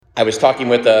I was talking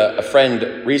with a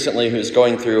friend recently who's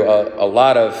going through a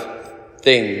lot of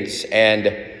things, and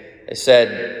I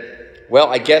said, well,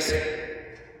 I guess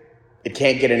it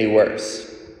can't get any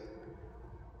worse.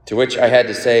 To which I had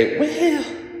to say, well,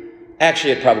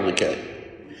 actually it probably could.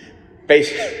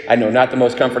 I know, not the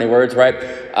most comforting words,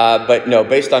 right? But no,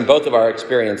 based on both of our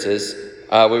experiences,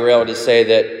 we were able to say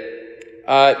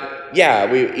that,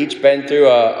 yeah, we've each been through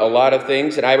a lot of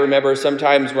things. And I remember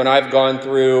sometimes when I've gone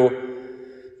through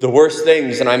the worst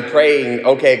things and I'm praying,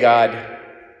 okay, God,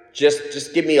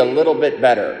 just give me a little bit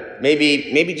better.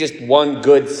 Maybe just one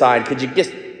good sign. Could you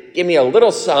just give me a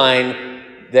little sign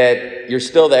that you're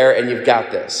still there and you've got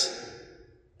this?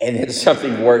 And then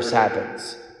something worse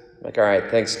happens. I'm like, all right,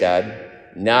 thanks, God.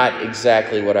 Not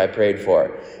exactly what I prayed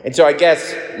for. And so I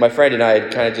guess my friend and I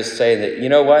are kind of just saying that, you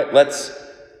know what, let's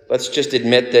just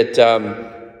admit that,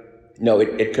 no,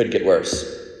 it could get worse.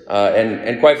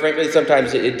 And quite frankly,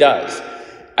 sometimes it does.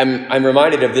 I'm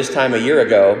reminded of this time a year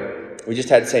ago. We just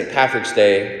had St. Patrick's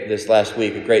Day this last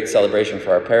week, a great celebration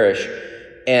for our parish.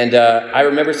 And I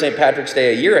remember St. Patrick's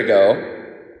Day a year ago.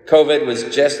 COVID was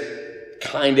just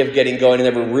kind of getting going, and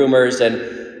there were rumors,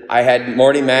 and I had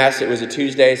morning mass. It was a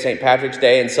Tuesday, St. Patrick's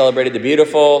Day, and celebrated the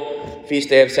beautiful feast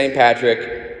day of St.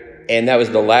 Patrick. And that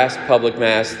was the last public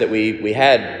mass that we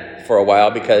had for a while,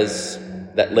 because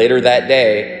that later that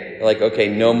day, like, okay,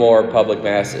 no more public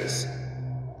masses.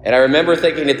 And I remember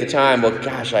thinking at the time, well,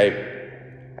 gosh, I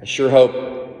sure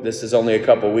hope this is only a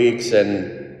couple weeks,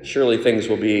 and surely things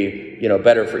will be,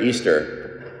 better for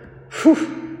Easter.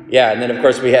 Whew. Yeah, and then of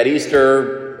course we had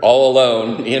Easter all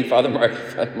alone, me and Father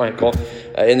Michael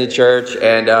in the church,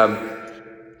 and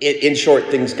in short,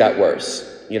 things got worse.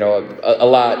 A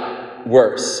lot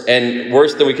worse, and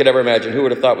worse than we could ever imagine. Who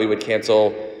would have thought we would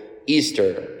cancel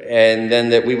Easter, and then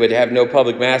that we would have no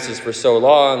public masses for so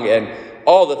long, and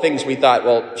all the things we thought,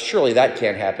 well, surely that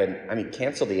can't happen. I mean,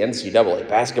 cancel the NCAA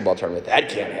basketball tournament. That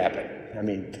can't happen. I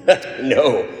mean,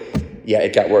 no. Yeah,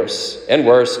 it got worse and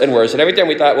worse and worse. And every time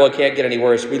we thought, well, it can't get any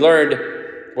worse, we learned,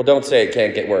 well, don't say it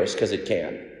can't get worse, because it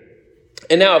can.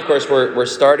 And now, of course, we're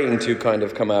starting to kind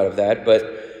of come out of that, but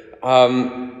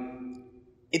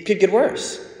it could get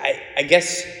worse. I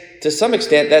guess to some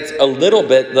extent that's a little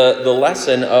bit the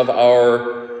lesson of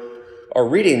our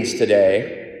readings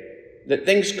today, that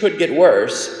things could get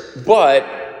worse, but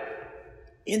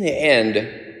in the end,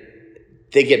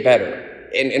 they get better.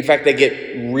 And in fact, they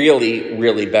get really,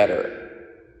 really better.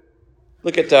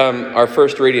 Look at our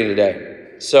first reading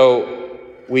today. So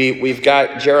we've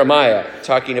got Jeremiah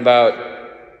talking about,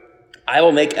 I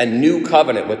will make a new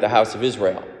covenant with the house of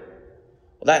Israel.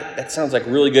 Well, that sounds like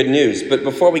really good news. But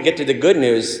before we get to the good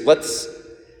news, let's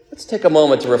take a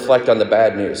moment to reflect on the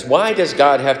bad news. Why does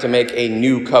God have to make a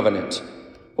new covenant?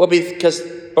 Well, because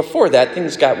before that,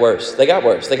 things got worse. They got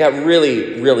worse. They got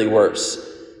really, really worse.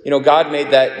 God made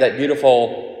that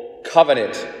beautiful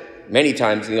covenant many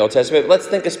times in the Old Testament. But let's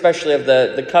think especially of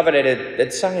the covenant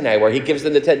at Sinai, where he gives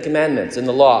them the 10 Commandments and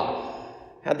the law.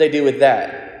 How'd they do with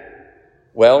that?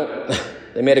 Well,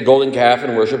 they made a golden calf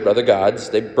and worshiped other gods.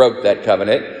 They broke that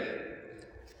covenant.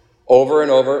 Over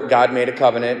and over, God made a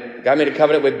covenant. God made a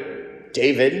covenant with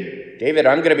David. David,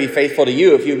 I'm going to be faithful to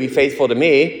you if you be faithful to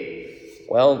me.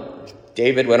 Well,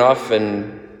 David went off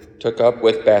and took up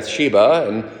with Bathsheba,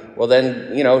 and well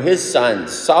then, his son,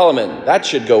 Solomon, that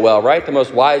should go well, right? The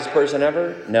most wise person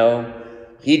ever? No,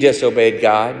 he disobeyed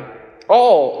God.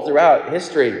 All throughout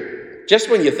history, just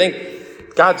when you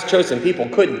think God's chosen people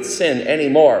couldn't sin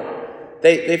anymore,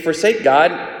 they forsake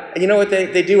God. And you know what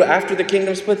they do after the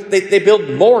kingdom splits? They build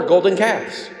more golden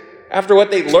calves. After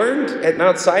what they learned at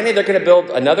Mount Sinai, they're going to build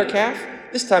another calf.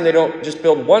 This time they don't just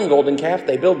build one golden calf,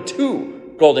 they build 2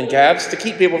 golden calves to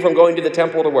keep people from going to the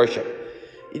temple to worship.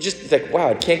 You just think, wow,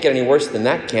 it can't get any worse than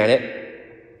that, can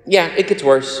it? Yeah, it gets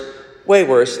worse, way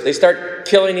worse. They start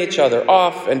killing each other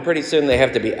off, and pretty soon they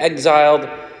have to be exiled.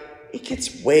 It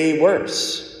gets way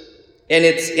worse. And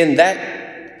it's in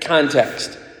that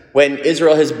context, when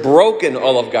Israel has broken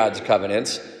all of God's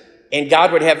covenants, and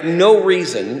God would have no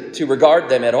reason to regard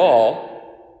them at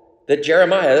all, that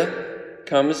Jeremiah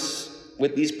comes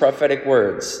with these prophetic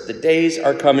words. The days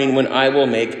are coming when I will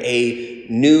make a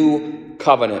new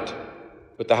covenant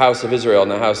with the house of Israel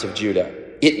and the house of Judah.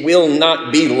 It will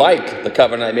not be like the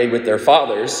covenant I made with their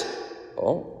fathers.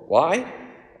 Oh, why?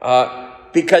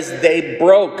 Because they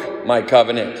broke my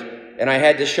covenant, and I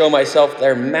had to show myself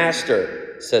their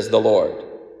master, says the Lord.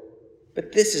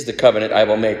 But this is the covenant I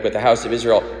will make with the house of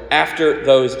Israel after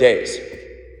those days.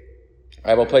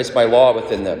 I will place my law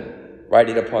within them, write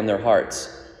it upon their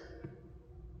hearts.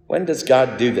 When does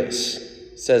God do this?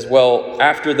 It says, well,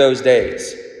 after those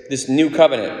days, this new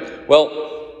covenant.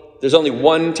 Well, there's only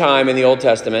one time in the Old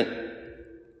Testament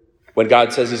when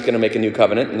God says he's going to make a new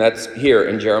covenant, and that's here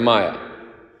in Jeremiah.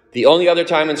 The only other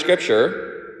time in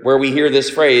Scripture where we hear this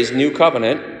phrase, new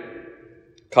covenant,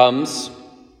 comes,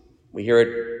 we hear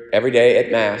it every day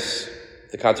at Mass,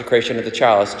 the consecration of the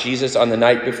chalice. Jesus, on the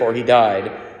night before he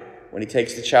died, when he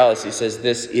takes the chalice, he says,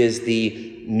 this is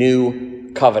the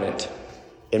new covenant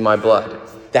in my blood.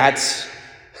 That's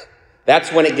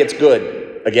when it gets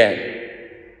good again.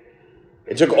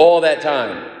 It took all that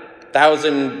time,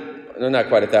 not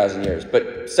quite 1,000 years,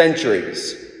 but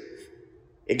centuries.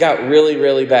 It got really,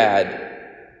 really bad.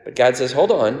 But God says,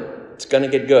 hold on, it's going to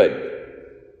get good.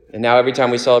 And now every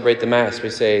time we celebrate the Mass, we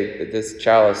say that this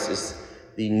chalice is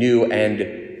the new and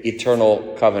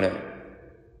eternal covenant.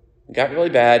 It got really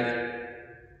bad,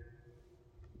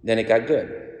 then it got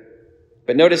good.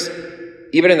 But notice,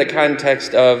 even in the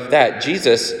context of that,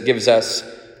 Jesus gives us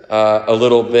a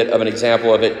little bit of an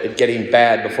example of it getting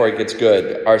bad before it gets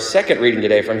good. Our second reading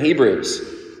today from Hebrews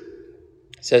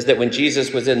says that when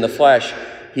Jesus was in the flesh,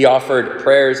 he offered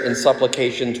prayers and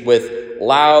supplications with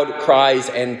loud cries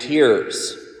and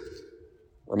tears.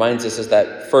 Reminds us of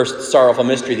that first sorrowful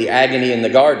mystery, the agony in the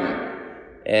garden.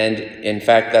 And in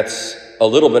fact, that's a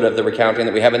little bit of the recounting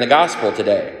that we have in the gospel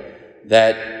today,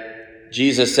 that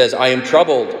Jesus says, I am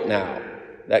troubled now.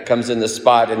 That comes in the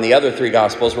spot in the other three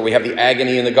gospels where we have the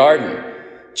agony in the garden.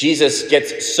 Jesus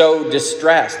gets so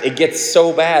distressed, it gets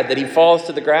so bad that he falls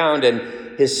to the ground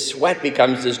and his sweat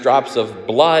becomes as drops of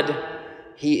blood.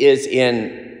 He is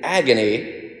in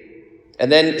agony.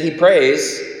 And then he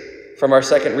prays. From our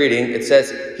second reading, it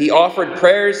says, he offered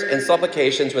prayers and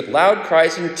supplications with loud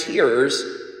cries and tears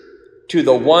to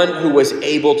the one who was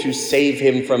able to save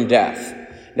him from death.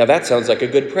 Now that sounds like a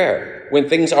good prayer. When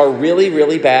things are really,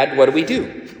 really bad, what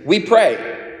do? We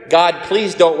pray, God,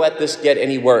 please don't let this get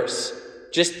any worse.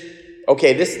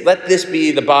 Let this be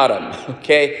the bottom,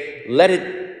 okay? Let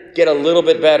it get a little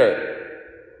bit better.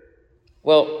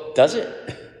 Well, does it?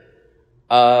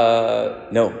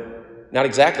 No, not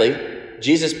exactly.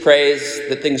 Jesus prays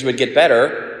that things would get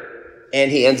better,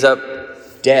 and he ends up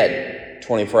dead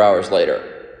 24 hours later.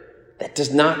 That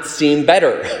does not seem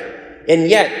better. And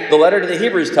yet, the letter to the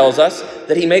Hebrews tells us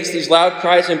that he makes these loud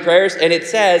cries and prayers, and it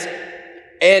says,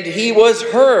 and he was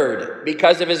heard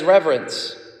because of his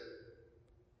reverence.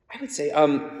 I would say,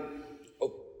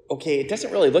 okay, it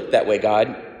doesn't really look that way,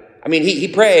 God. I mean, he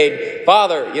prayed,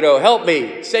 Father, help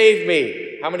me, save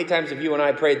me. How many times have you and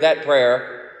I prayed that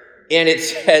prayer? And it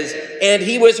says, and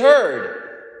he was heard.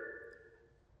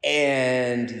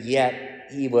 And yet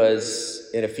he was,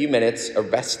 in a few minutes,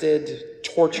 arrested,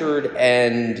 tortured,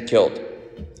 and killed.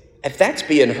 If that's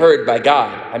being heard by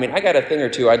God, I got a thing or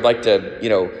two I'd like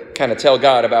to, kind of tell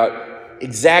God about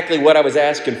exactly what I was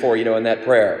asking for, in that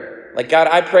prayer. Like, God,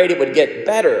 I prayed it would get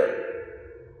better,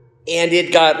 and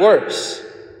it got worse.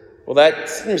 Well, that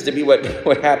seems to be what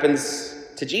happens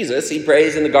to Jesus. He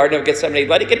prays in the Garden of Gethsemane,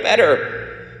 let it get better.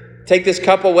 Take this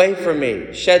cup away from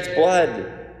me. Sheds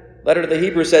blood. Letter to the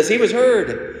Hebrews says he was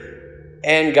heard,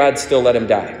 and God still let him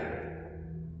die.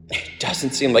 It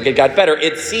doesn't seem like it got better.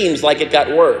 It seems like it got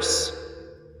worse.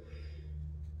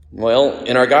 Well,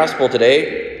 in our gospel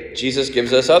today, Jesus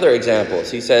gives us other examples.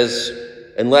 He says,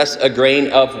 unless a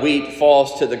grain of wheat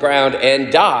falls to the ground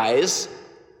and dies,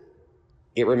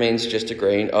 it remains just a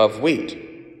grain of wheat.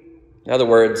 In other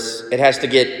words, it has to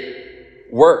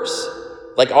get worse.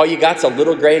 Like all you got's a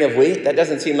little grain of wheat? That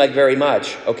doesn't seem like very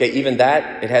much. Okay, even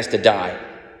that, it has to die.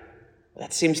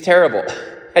 That seems terrible.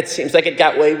 It seems like it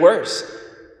got way worse.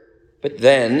 But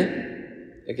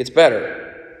then it gets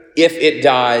better. If it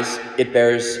dies, it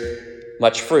bears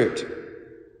much fruit.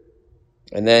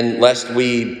 And then, lest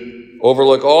we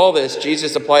overlook all this,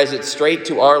 Jesus applies it straight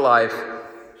to our life.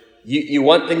 You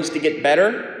want things to get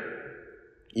better?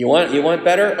 You want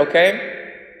better?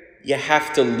 Okay. You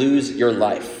have to lose your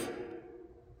life.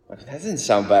 That doesn't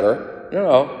sound better.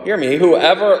 No, hear me.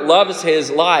 Whoever loves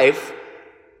his life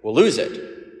will lose it.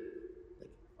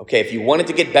 Okay, if you want it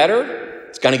to get better,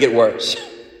 it's going to get worse.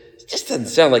 It just doesn't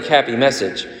sound like a happy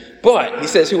message. But he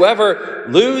says, whoever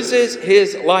loses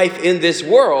his life in this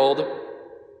world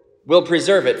will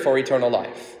preserve it for eternal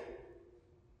life.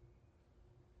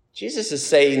 Jesus is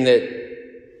saying that,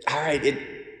 all right,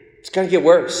 it's going to get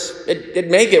worse. It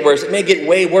may get worse. It may get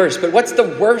way worse. But what's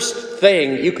the worst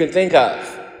thing you can think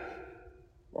of?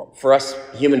 Well, for us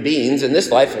human beings in this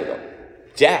life,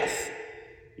 death.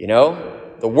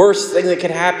 The worst thing that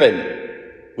could happen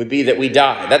would be that we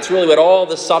die. That's really what all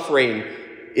the suffering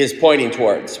is pointing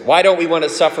towards. Why don't we want to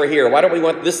suffer here? Why don't we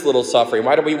want this little suffering?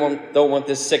 Why don't we don't want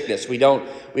this sickness? We don't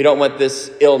want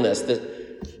this illness, this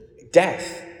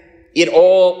death. It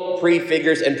all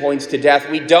prefigures and points to death.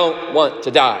 We don't want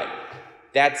to die.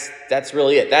 That's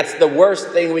really it. That's the worst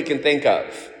thing we can think of.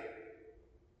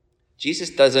 Jesus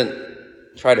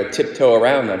doesn't try to tiptoe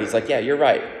around that. He's like, yeah, you're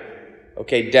right.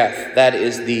 Okay, death. That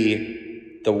is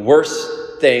the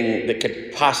worst thing that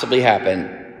could possibly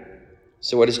happen.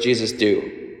 So what does Jesus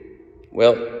do?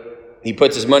 Well, he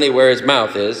puts his money where his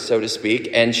mouth is, so to speak,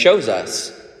 and shows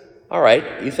us. All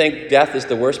right, you think death is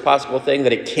the worst possible thing,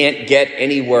 that it can't get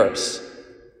any worse?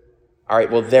 All right,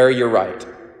 well, there you're right.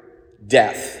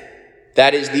 Death.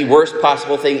 That is the worst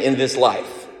possible thing in this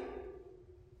life.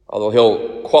 Although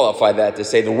he'll qualify that to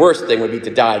say the worst thing would be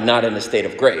to die not in a state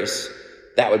of grace.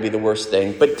 That would be the worst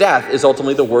thing. But death is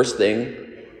ultimately the worst thing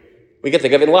we can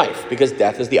think of in life, because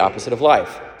death is the opposite of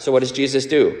life. So what does Jesus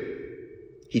do?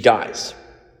 He dies.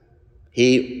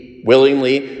 He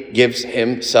willingly gives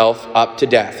himself up to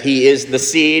death. He is the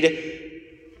seed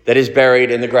that is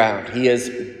buried in the ground. He is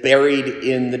buried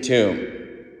in the tomb.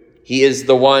 He is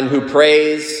the one who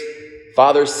prays,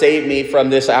 Father, save me from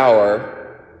this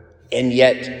hour, and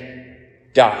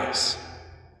yet dies.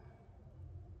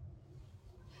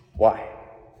 Why?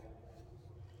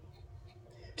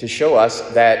 To show us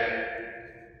that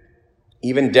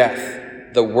even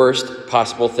death, the worst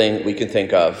possible thing we can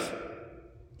think of,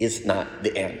 is not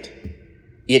the end.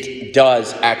 It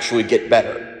does actually get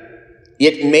better.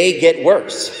 It may get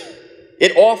worse.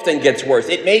 It often gets worse.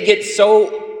 It may get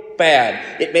so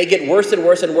bad. It may get worse and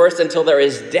worse and worse until there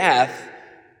is death.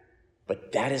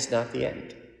 But that is not the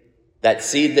end. That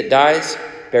seed that dies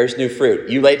bears new fruit.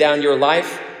 You lay down your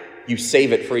life, you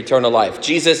save it for eternal life.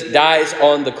 Jesus dies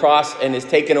on the cross and is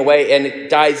taken away, and it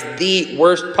dies the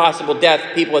worst possible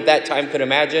death people at that time could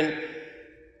imagine.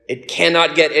 It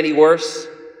cannot get any worse.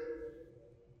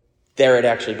 There it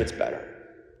actually gets better.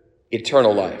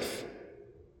 Eternal life.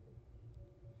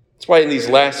 That's why in these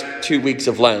last 2 weeks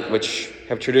of Lent, which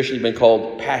have traditionally been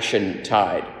called Passion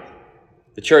Tide,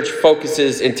 the church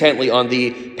focuses intently on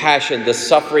the passion, the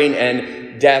suffering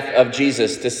and death of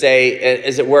Jesus, to say,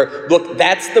 as it were, look,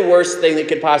 that's the worst thing that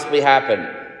could possibly happen.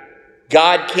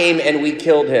 God came and we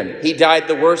killed him. He died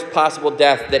the worst possible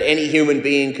death that any human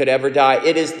being could ever die.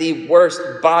 It is the worst,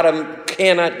 bottom,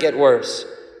 cannot get worse.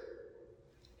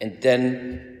 And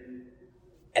then,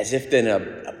 as if in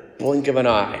a blink of an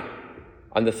eye,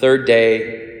 on the third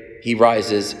day, he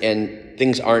rises, and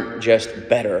things aren't just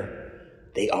better,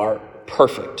 they are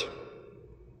perfect.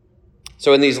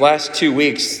 So in these last 2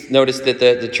 weeks, notice that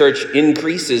the church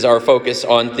increases our focus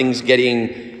on things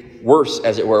getting worse,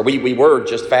 as it were. We were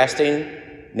just fasting.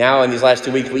 Now in these last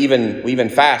 2 weeks, we even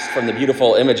fast from the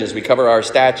beautiful images. We cover our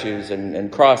statues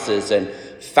and crosses, and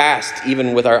fast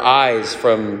even with our eyes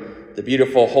from the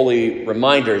beautiful holy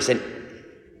reminders, and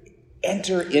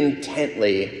enter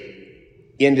intently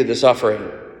into the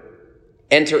suffering.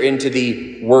 Enter into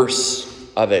the worse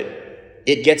of it.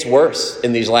 It gets worse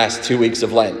in these last 2 weeks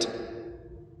of Lent.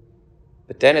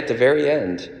 But then at the very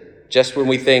end, just when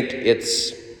we think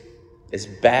it's as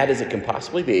bad as it can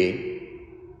possibly be,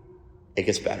 it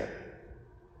gets better.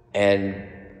 And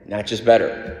not just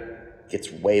better, it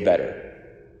gets way better.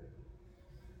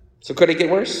 So could it get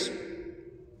worse?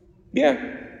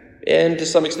 Yeah. And to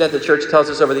some extent, the church tells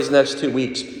us over these next 2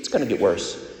 weeks, it's going to get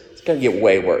worse. It's going to get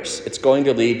way worse. It's going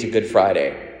to lead to Good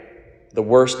Friday, the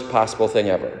worst possible thing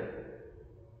ever.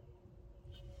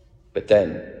 But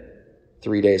then,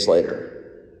 3 days later,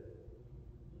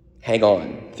 hang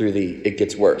on through the it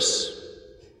gets worse.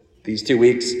 These 2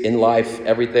 weeks in life,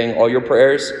 everything, all your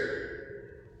prayers,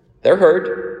 they're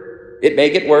heard. It may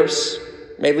get worse,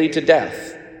 may lead to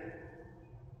death.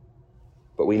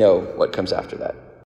 But we know what comes after that.